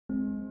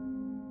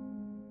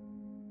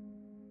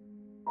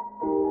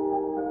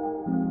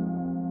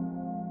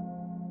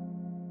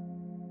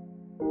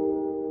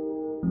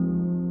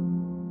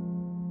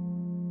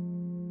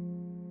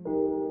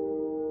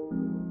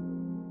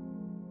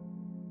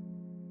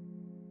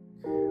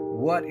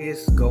What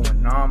is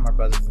going on, my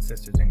brothers and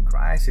sisters in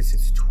Christ? This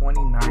is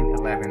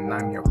 2911 and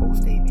I'm your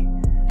host, AB,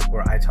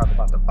 where I talk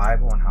about the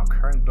Bible and how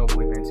current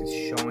global events is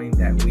showing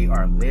that we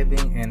are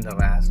living in the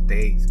last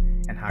days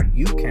and how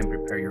you can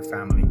prepare your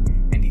family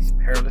in these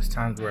perilous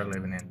times we're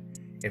living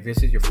in. If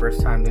this is your first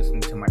time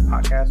listening to my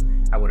podcast,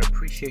 I would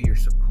appreciate your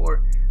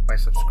support by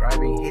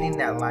subscribing, hitting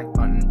that like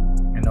button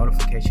and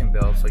notification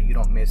bell so you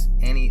don't miss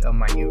any of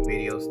my new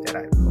videos that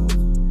I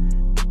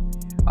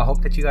post. I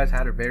hope that you guys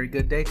had a very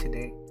good day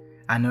today.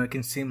 I know it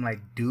can seem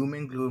like doom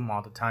and gloom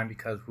all the time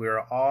because we're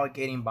all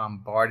getting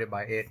bombarded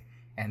by it,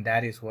 and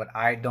that is what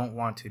I don't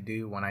want to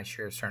do when I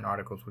share certain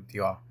articles with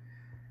y'all.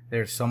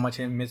 There's so much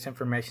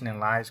misinformation and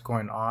lies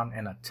going on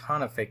and a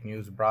ton of fake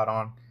news brought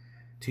on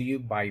to you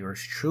by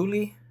yours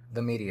truly,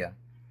 the media.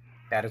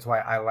 That is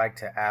why I like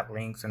to add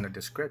links in the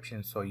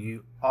description so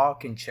you all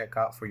can check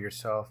out for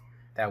yourself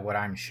that what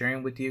I'm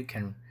sharing with you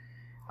can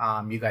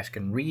you guys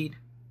can read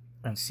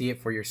and see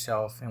it for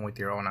yourself and with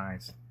your own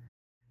eyes.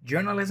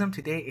 Journalism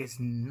today is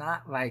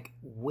not like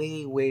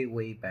way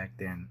back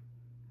then.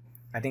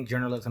 I think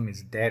journalism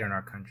is dead in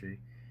our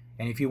country.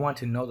 And if you want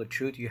to know the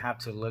truth, you have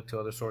to look to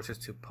other sources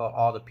to put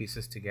all the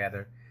pieces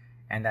together.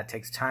 And that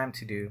takes time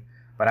to do,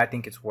 but I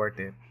think it's worth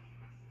it.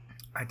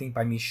 I think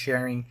by me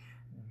sharing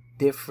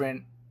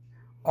different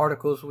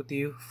articles with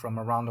you from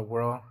around the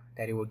world,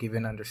 that it will give you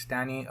an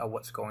understanding of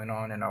what's going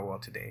on in our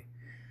world today.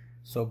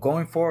 So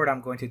going forward,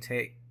 I'm going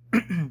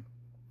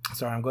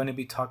to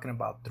be talking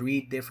about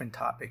 3 different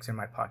topics in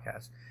my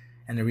podcast.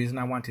 And the reason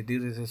I want to do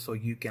this is so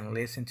you can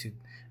listen to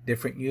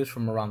different news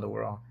from around the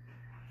world.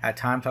 At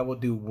times I will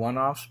do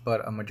one-offs,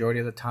 but a majority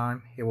of the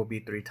time it will be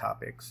 3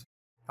 topics.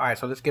 Alright,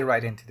 so let's get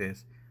right into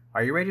this.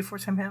 Are you ready for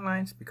some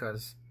headlines?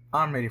 Because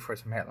I'm ready for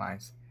some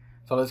headlines.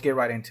 So let's get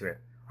right into it.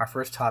 Our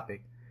first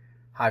topic,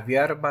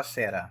 Javier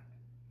Becerra.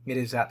 It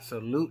is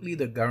absolutely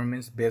the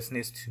government's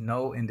business to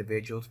know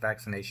individuals'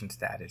 vaccination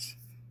status.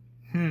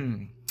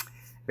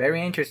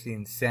 Very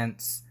interesting,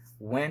 since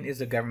when is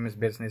the government's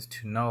business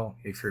to know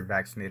if you're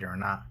vaccinated or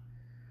not?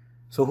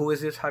 So who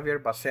is this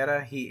Javier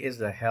Becerra? He is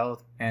the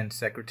Health and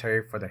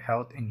Secretary for the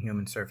Health and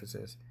Human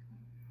Services.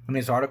 In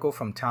his article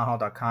from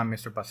townhall.com,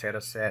 Mr.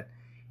 Becerra said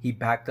he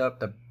backed up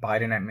the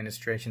Biden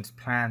administration's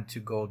plan to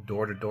go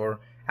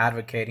door-to-door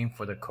advocating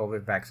for the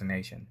COVID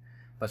vaccination.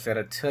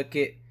 Becerra took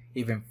it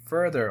even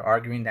further,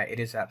 arguing that it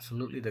is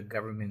absolutely the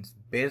government's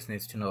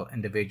business to know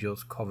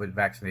individuals' COVID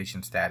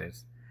vaccination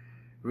status.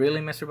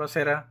 Really, Mr.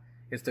 Becerra?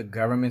 It's the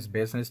government's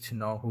business to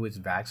know who is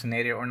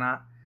vaccinated or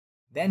not?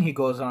 Then he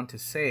goes on to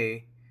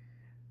say,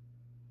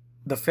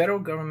 the federal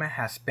government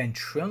has spent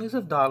trillions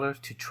of dollars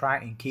to try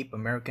and keep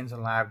Americans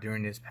alive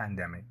during this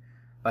pandemic,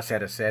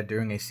 Becerra said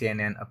during a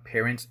CNN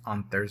appearance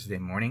on Thursday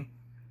morning.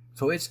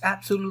 So it's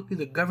absolutely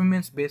the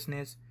government's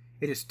business.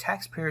 It is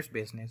taxpayers'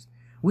 business.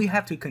 We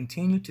have to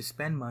continue to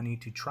spend money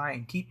to try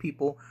and keep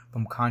people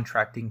from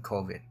contracting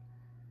COVID.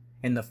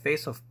 In the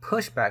face of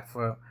pushback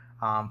for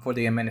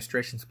the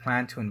administration's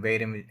plan to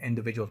invade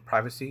individuals'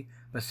 privacy,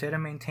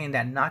 Becerra maintained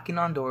that knocking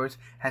on doors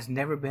has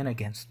never been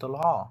against the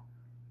law.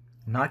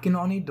 Knocking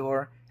on a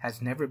door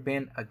has never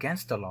been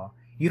against the law.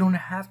 You don't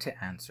have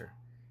to answer,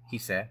 he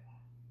said.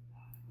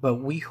 But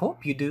we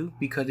hope you do,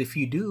 because if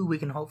you do, we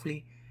can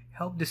hopefully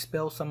help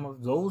dispel some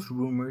of those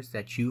rumors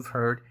that you've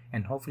heard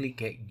and hopefully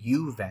get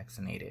you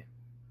vaccinated.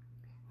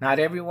 Not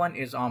everyone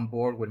is on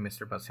board with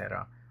Mr.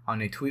 Becerra.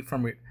 On a tweet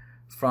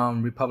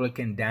from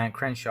Republican Dan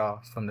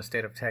Crenshaw from the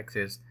state of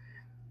Texas,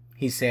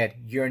 he said,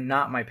 "You're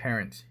not my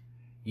parents.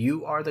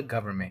 You are the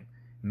government.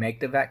 Make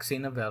the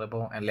vaccine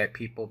available and let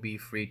people be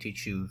free to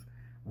choose.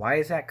 Why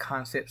is that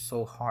concept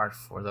so hard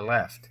for the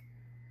left?"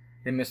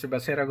 Then Mr.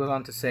 Becerra goes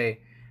on to say,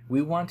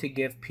 "We want to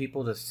give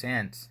people the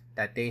sense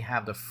that they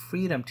have the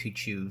freedom to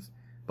choose,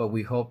 but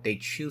we hope they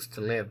choose to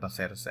live,"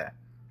 Becerra said.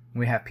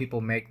 "We have people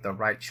make the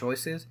right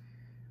choices.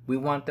 We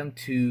want them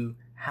to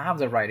have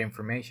the right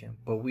information,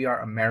 but we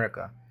are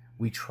America.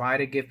 We try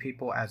to give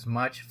people as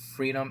much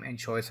freedom and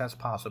choice as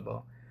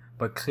possible.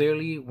 But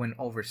clearly, when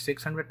over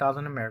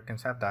 600,000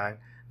 Americans have died,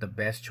 the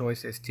best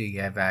choice is to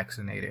get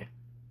vaccinated."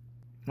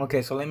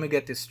 Okay, so let me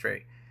get this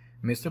straight.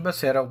 Mr.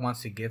 Becerra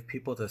wants to give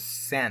people the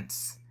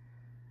sense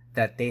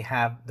that they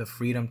have the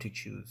freedom to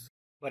choose.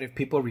 But if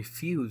people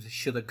refuse,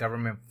 should the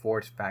government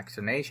force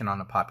vaccination on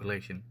the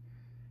population?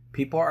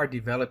 People are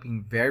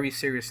developing very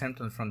serious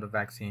symptoms from the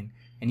vaccine,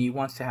 and he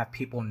wants to have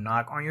people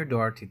knock on your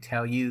door to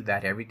tell you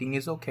that everything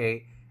is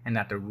okay and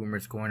that the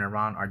rumors going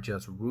around are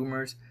just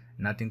rumors,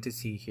 nothing to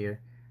see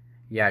here.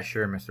 Yeah,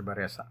 sure, Mr.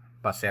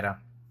 Becerra.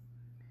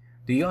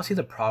 Do you all see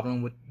the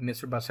problem with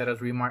Mr.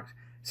 Becerra's remarks?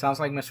 Sounds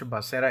like Mr.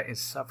 Becerra is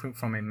suffering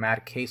from a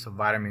mad case of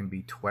vitamin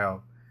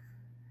B12.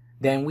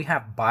 Then we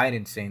have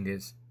Biden saying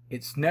this.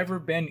 "It's never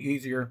been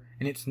easier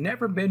and it's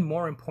never been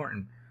more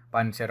important,"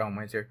 Biden said on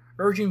Wednesday,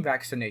 urging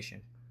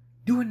vaccination.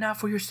 "Do it now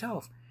for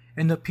yourself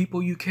and the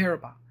people you care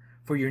about,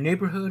 for your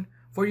neighborhood,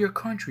 for your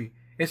country.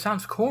 It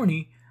sounds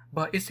corny,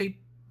 but it's a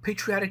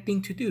patriotic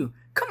thing to do.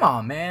 Come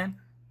on, man."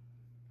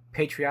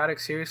 Patriotic?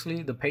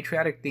 Seriously? The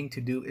patriotic thing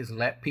to do is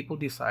let people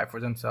decide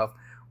for themselves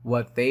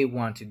what they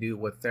want to do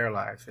with their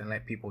lives and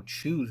let people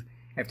choose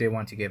if they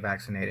want to get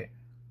vaccinated.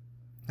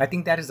 I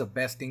think that is the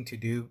best thing to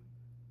do,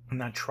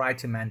 not try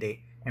to mandate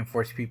and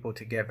force people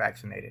to get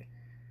vaccinated.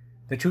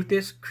 The truth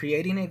is,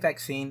 creating a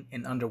vaccine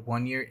in under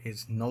 1 year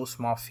is no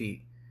small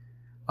feat.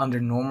 Under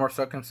normal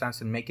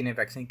circumstances, making a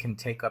vaccine can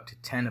take up to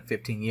 10 to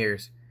 15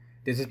 years.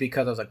 This is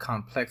because of the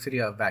complexity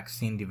of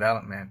vaccine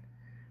development.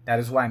 That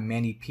is why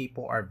many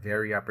people are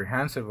very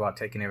apprehensive about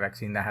taking a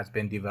vaccine that has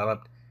been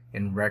developed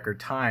in record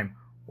time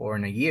or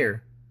in a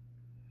year.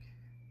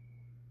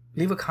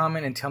 Leave a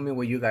comment and tell me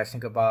what you guys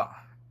think about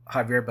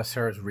Javier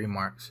Becerra's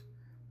remarks.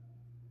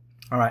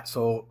 Alright,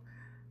 so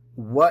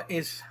what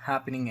is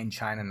happening in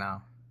China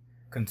now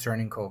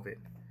concerning COVID?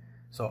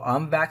 So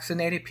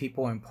unvaccinated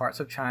people in parts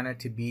of China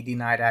to be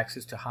denied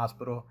access to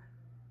hospital,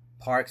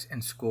 parks,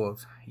 and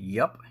schools.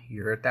 Yup,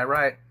 you heard that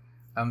right.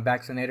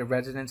 Unvaccinated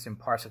residents in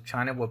parts of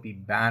China will be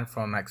banned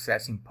from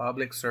accessing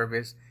public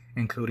service,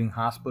 including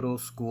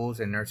hospitals, schools,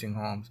 and nursing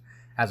homes,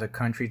 as the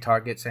country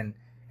targets an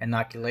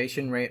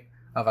inoculation rate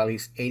of at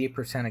least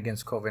 80%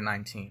 against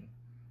COVID-19.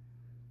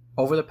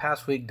 Over the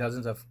past week,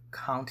 dozens of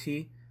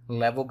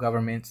county-level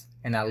governments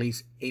in at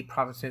least 8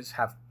 provinces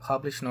have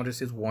published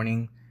notices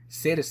warning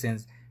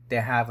citizens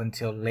they have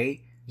until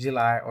late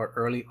July or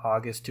early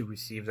August to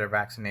receive their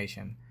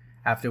vaccination,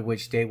 after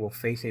which they will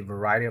face a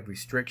variety of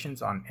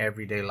restrictions on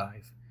everyday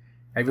life.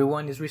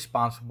 Everyone is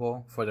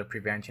responsible for the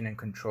prevention and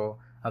control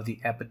of the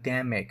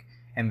epidemic,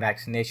 and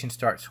vaccination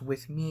starts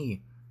with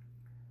me.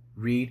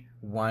 Read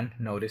one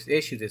notice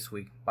issued this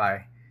week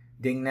by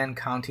Dingnan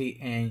County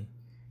in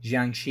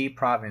Jiangxi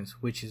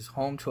Province, which is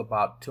home to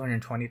about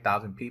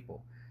 220,000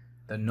 people.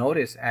 The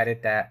notice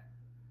added that,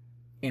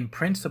 in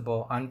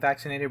principle,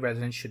 unvaccinated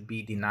residents should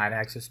be denied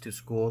access to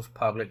schools,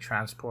 public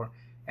transport,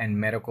 and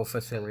medical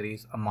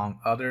facilities, among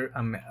other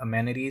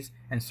amenities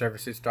and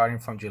services starting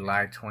from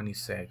July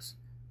 26.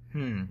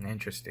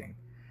 Interesting.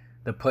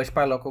 The push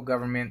by local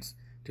governments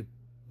to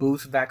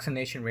boost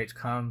vaccination rates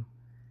come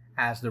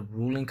as the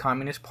ruling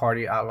Communist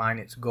Party outlined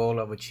its goal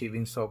of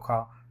achieving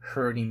so-called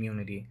herd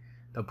immunity,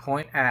 the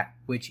point at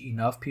which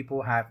enough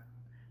people have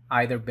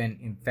either been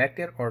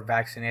infected or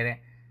vaccinated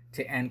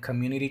to end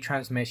community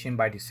transmission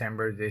by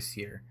December this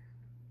year.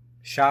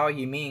 Xiao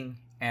Yiming,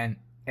 an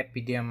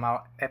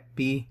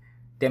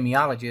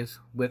epidemiologist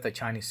with the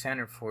Chinese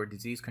Center for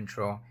Disease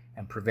Control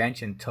and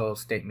Prevention, told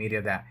state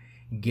media that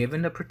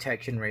given the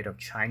protection rate of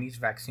Chinese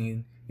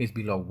vaccine is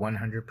below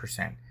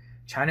 100%,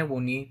 China will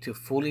need to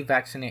fully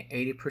vaccinate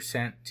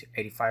 80% to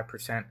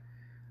 85%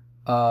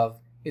 of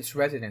its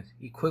residents,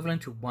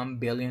 equivalent to 1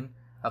 billion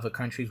of the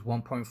country's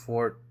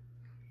 1.4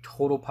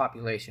 total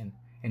population,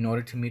 in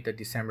order to meet the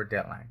December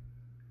deadline.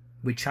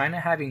 With China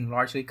having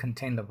largely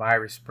contained the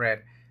virus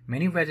spread,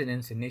 many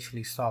residents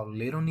initially saw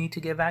little need to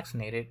get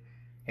vaccinated.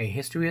 A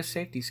history of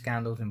safety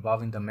scandals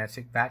involving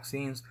domestic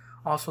vaccines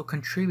also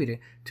contributed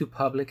to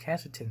public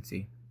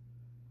hesitancy.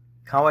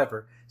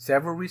 However,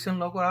 several recent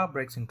local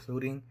outbreaks,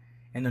 including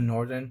in the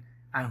northern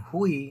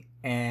Anhui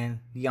and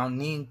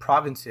Liaoning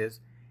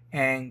provinces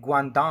and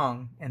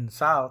Guangdong in the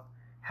south,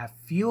 have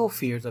fueled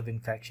fears of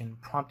infection,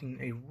 prompting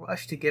a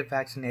rush to get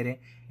vaccinated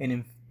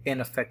in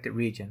affected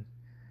regions.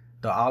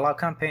 The All Out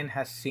campaign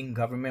has seen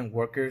government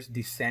workers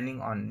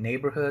descending on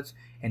neighborhoods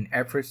in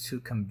efforts to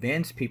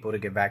convince people to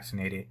get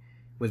vaccinated,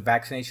 with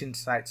vaccination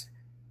sites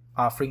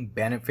offering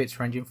benefits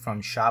ranging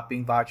from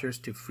shopping vouchers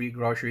to free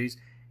groceries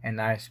and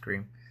ice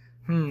cream.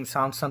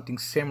 Sounds something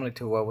similar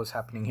to what was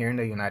happening here in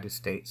the United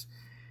States,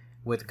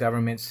 with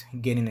governments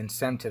getting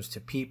incentives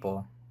to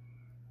people.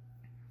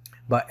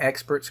 But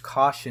experts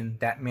caution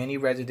that many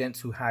residents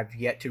who have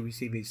yet to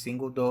receive a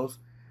single dose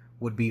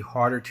would be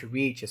harder to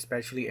reach,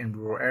 especially in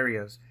rural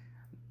areas,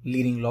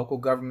 leading local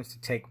governments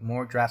to take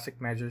more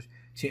drastic measures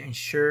to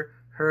ensure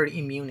herd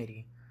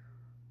immunity.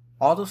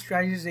 All those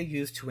strategies they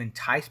use to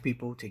entice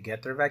people to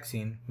get their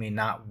vaccine may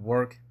not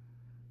work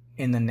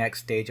in the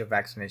next stage of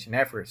vaccination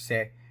efforts,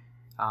 said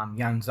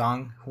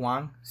Yanzhang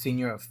Huang,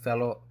 Senior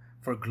Fellow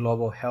for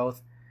Global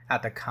Health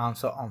at the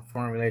Council on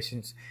Foreign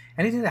Relations.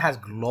 Anything that has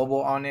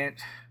global on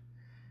it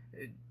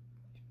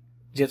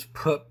just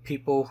put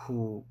people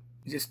who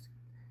just,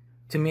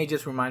 to me, it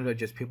just reminds me of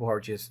just people who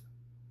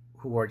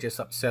are just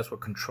obsessed with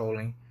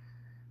controlling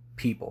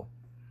people.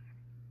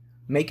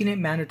 Making it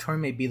mandatory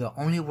may be the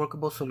only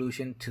workable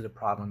solution to the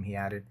problem, he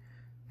added.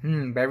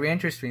 Very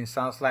interesting.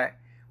 Sounds like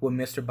what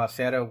Mr.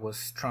 Becerra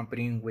was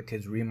trumpeting with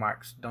his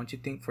remarks. Don't you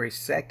think for a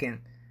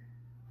second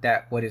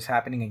that what is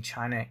happening in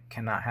China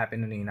cannot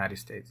happen in the United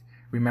States?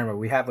 Remember,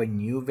 we have a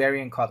new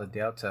variant called the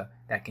Delta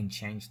that can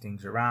change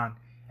things around,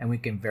 and we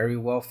can very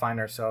well find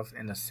ourselves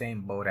in the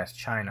same boat as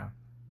China.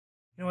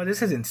 You know what?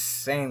 This is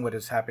insane what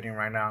is happening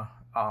right now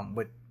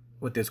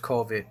with this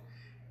COVID.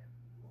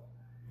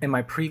 In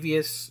my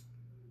previous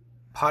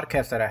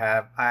podcast that I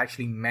have, I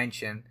actually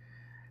mentioned,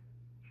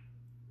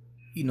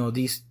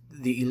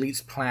 the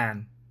elite's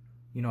plan,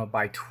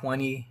 by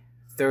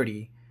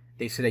 2030,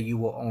 they say that you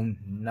will own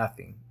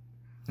nothing.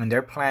 And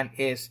their plan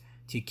is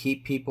to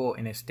keep people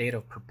in a state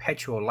of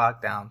perpetual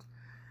lockdowns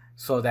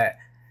so that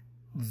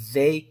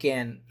they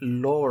can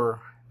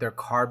lower their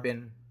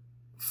carbon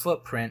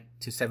footprint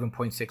to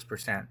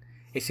 7.6%.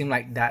 it seemed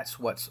like that's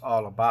what's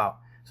all about.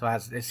 So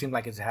it seems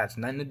like it has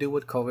nothing to do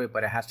with COVID,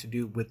 but it has to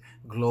do with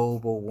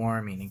global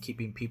warming and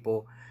keeping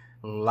people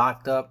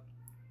locked up,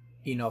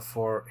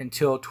 for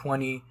until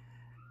 20,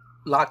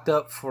 locked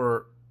up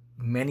for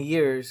many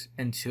years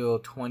until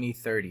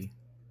 2030.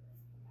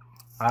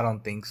 I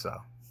don't think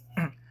so.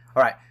 All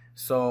right.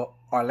 So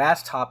our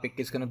last topic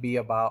is going to be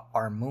about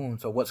our moon.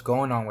 So what's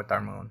going on with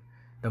our moon?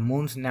 The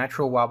moon's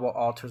natural wobble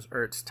alters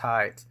Earth's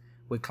tides.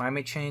 With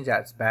climate change,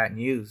 that's bad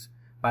news.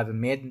 By the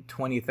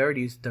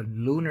mid-2030s, the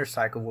lunar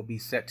cycle will be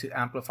set to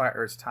amplify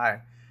Earth's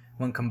tide.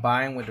 When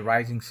combined with the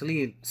rising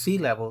sea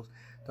levels,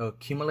 the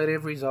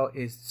cumulative result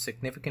is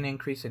significant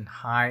increase in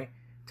high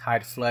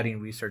tide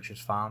flooding, researchers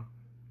found.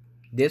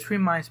 This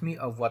reminds me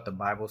of what the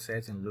Bible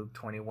says in Luke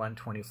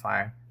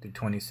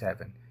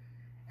 21:25-27.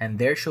 And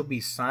there shall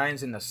be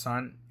signs in the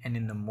sun and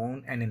in the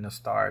moon and in the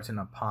stars and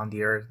upon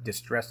the earth,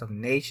 distress of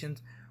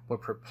nations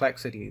with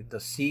perplexity, the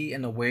sea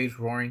and the waves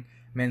roaring,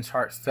 men's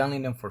hearts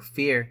failing them for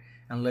fear,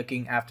 and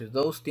looking after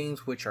those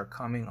things which are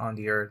coming on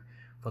the earth.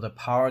 For the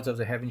powers of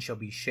the heaven shall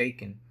be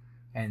shaken,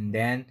 and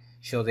then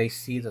shall they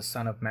see the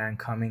Son of Man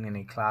coming in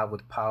a cloud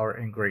with power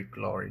and great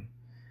glory.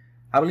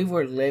 I believe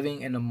we're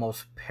living in the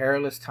most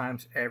perilous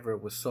times ever,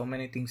 with so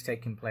many things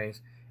taking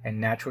place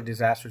and natural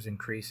disasters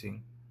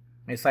increasing.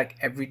 It's like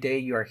every day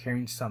you are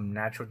hearing some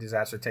natural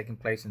disaster taking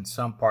place in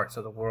some parts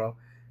of the world,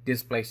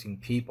 displacing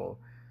people.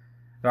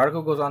 The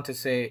article goes on to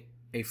say,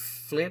 a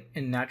flip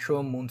in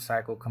natural moon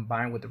cycle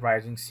combined with the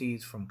rising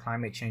seas from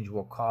climate change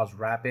will cause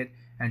rapid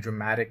and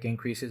dramatic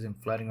increases in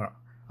flooding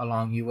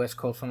along U.S.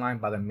 coastal line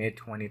by the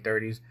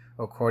mid-2030s,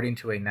 according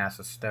to a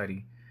NASA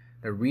study.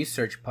 The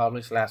research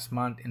published last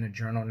month in the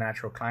journal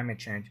Natural Climate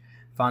Change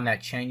found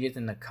that changes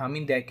in the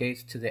coming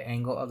decades to the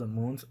angle of the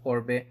moon's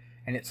orbit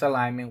and its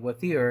alignment with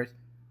the Earth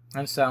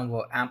and Sun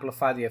will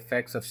amplify the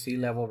effects of sea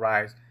level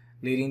rise,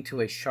 leading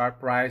to a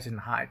sharp rise in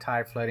high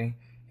tide flooding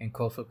in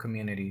coastal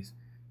communities.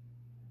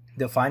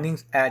 The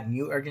findings add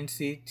new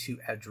urgency to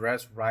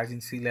address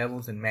rising sea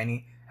levels in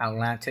many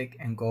Atlantic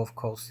and Gulf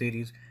Coast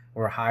cities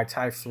where high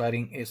tide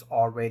flooding is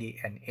already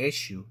an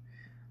issue.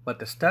 But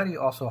the study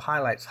also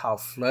highlights how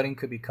flooding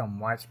could become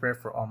widespread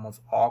for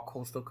almost all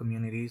coastal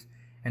communities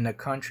in the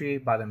country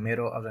by the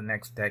middle of the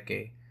next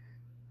decade.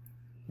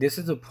 This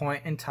is a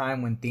point in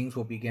time when things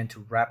will begin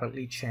to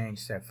rapidly change,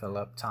 said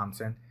Philip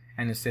Thompson,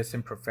 an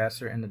assistant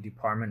professor in the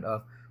Department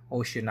of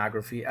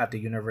Oceanography at the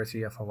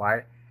University of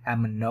Hawaii at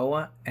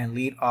Manoa and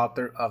lead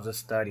author of the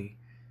study.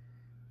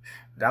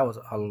 That was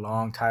a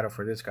long title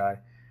for this guy.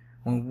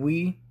 When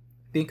we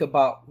think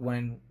about what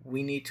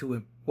we need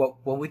to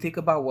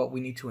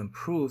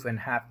improve and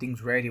have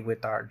things ready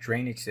with our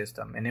drainage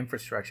system and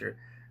infrastructure,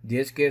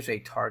 this gives a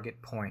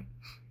target point.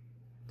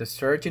 The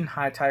surge in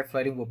high tide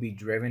flooding will be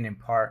driven in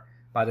part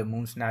by the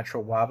moon's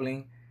natural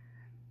wobbling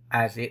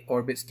as it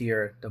orbits the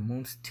Earth. The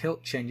moon's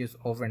tilt changes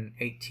over an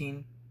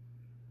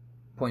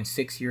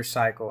 18.6-year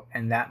cycle,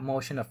 and that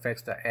motion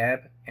affects the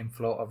ebb and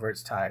flow of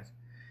Earth's tides.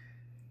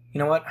 You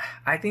know what?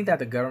 I think that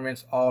the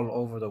governments all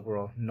over the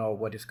world know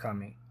what is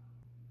coming.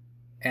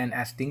 And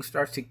as things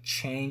start to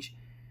change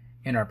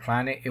in our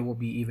planet, it will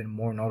be even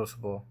more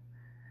noticeable.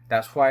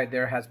 That's why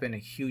there has been a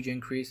huge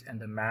increase in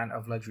demand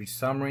of luxury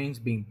submarines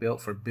being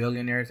built for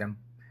billionaires and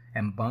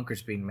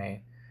bunkers being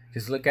made.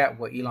 Just look at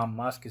what Elon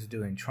Musk is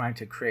doing, trying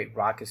to create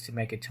rockets to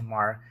make it to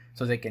Mars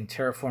so they can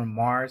terraform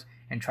Mars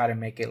and try to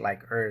make it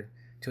like Earth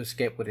to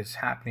escape what is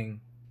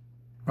happening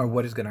or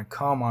what is going to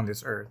come on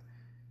this Earth.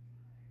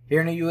 Here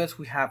in the U.S.,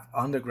 we have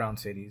underground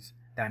cities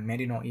that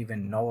many don't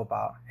even know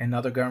about, and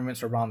other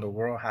governments around the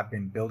world have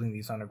been building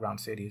these underground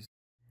cities.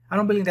 I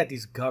don't believe that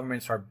these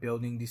governments are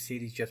building these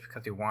cities just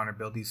because they want to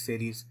build these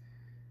cities,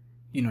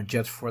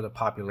 just for the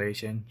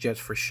population, just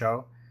for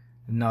show.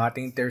 No, I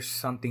think there's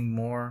something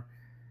more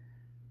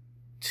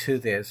to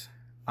this.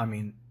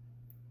 And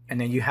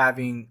then you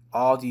having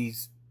all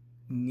these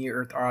near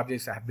Earth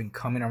objects that have been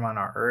coming around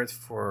our Earth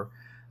for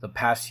the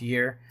past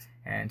year,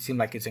 and it seems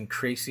like it's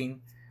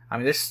increasing.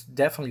 There's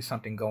definitely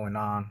something going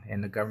on,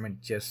 and the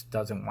government just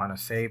doesn't want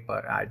to say,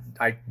 but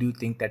I do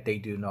think that they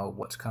do know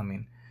what's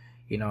coming,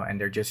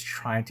 and they're just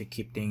trying to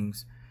keep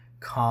things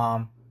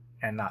calm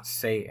and not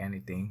say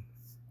anything.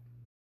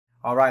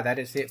 All right, that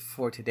is it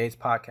for today's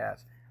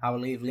podcast. I will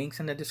leave links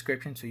in the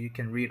description so you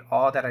can read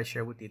all that I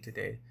share with you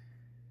today.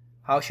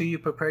 How should you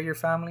prepare your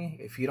family?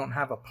 If you don't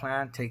have a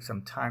plan, take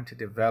some time to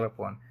develop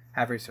one.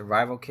 Have a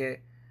survival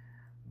kit.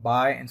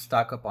 Buy and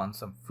stock up on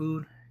some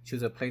food.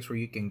 Choose a place where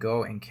you can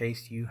go in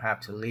case you have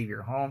to leave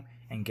your home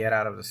and get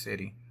out of the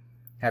city.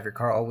 Have your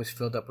car always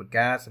filled up with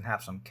gas and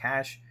have some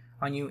cash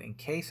on you in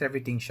case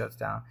everything shuts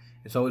down.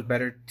 It's always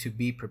better to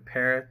be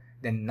prepared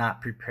than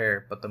not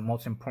prepared. But the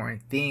most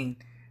important thing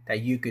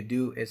that you could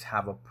do is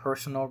have a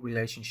personal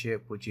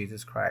relationship with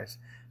Jesus Christ.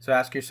 So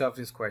ask yourself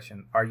this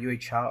question: are you a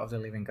child of the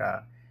living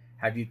God?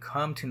 Have you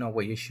come to know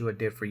what Yeshua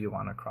did for you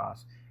on the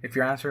cross? If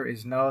your answer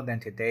is no, then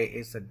today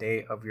is the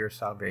day of your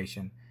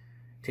salvation.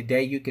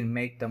 Today you can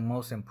make the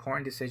most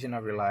important decision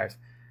of your life,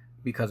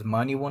 because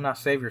money will not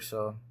save your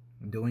soul.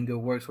 Doing good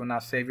works will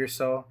not save your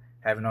soul.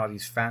 having all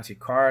these fancy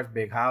cars,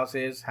 big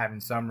houses, having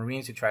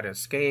submarines to try to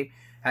escape,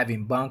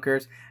 having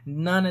bunkers.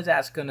 None of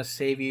that's going to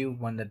save you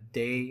when the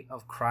day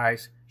of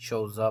Christ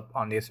shows up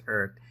on this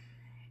earth,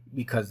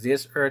 because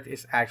this earth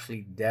is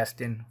actually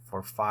destined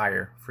for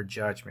fire, for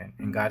judgment,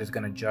 and God is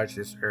going to judge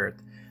this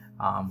earth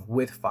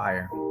with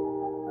fire.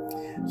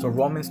 So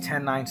Romans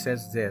 10:9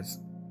 says this,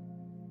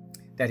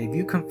 that if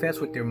you confess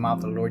with your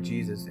mouth the Lord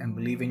Jesus and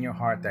believe in your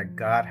heart that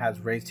God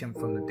has raised him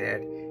from the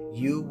dead,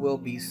 you will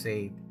be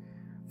saved.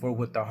 For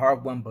with the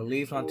heart one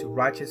believes unto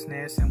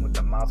righteousness, and with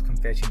the mouth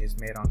confession is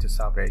made unto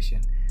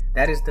salvation.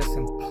 That is the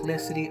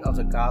simplicity of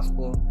the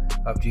gospel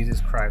of Jesus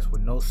Christ,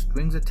 with no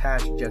strings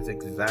attached, just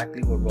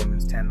exactly what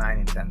Romans 10:9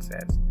 and 10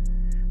 says.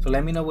 So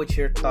let me know what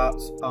your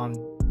thoughts on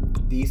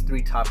these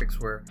 3 topics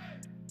were.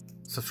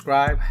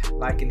 Subscribe,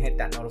 like, and hit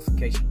that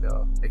notification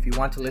bell. If you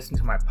want to listen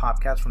to my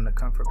podcast from the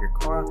comfort of your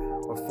car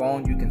or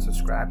phone, you can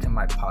subscribe to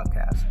my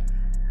podcast.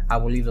 I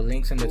will leave the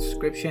links in the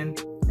description.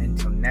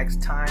 Until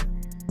next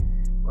time,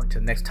 or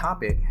until next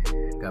topic,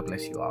 God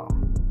bless you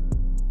all.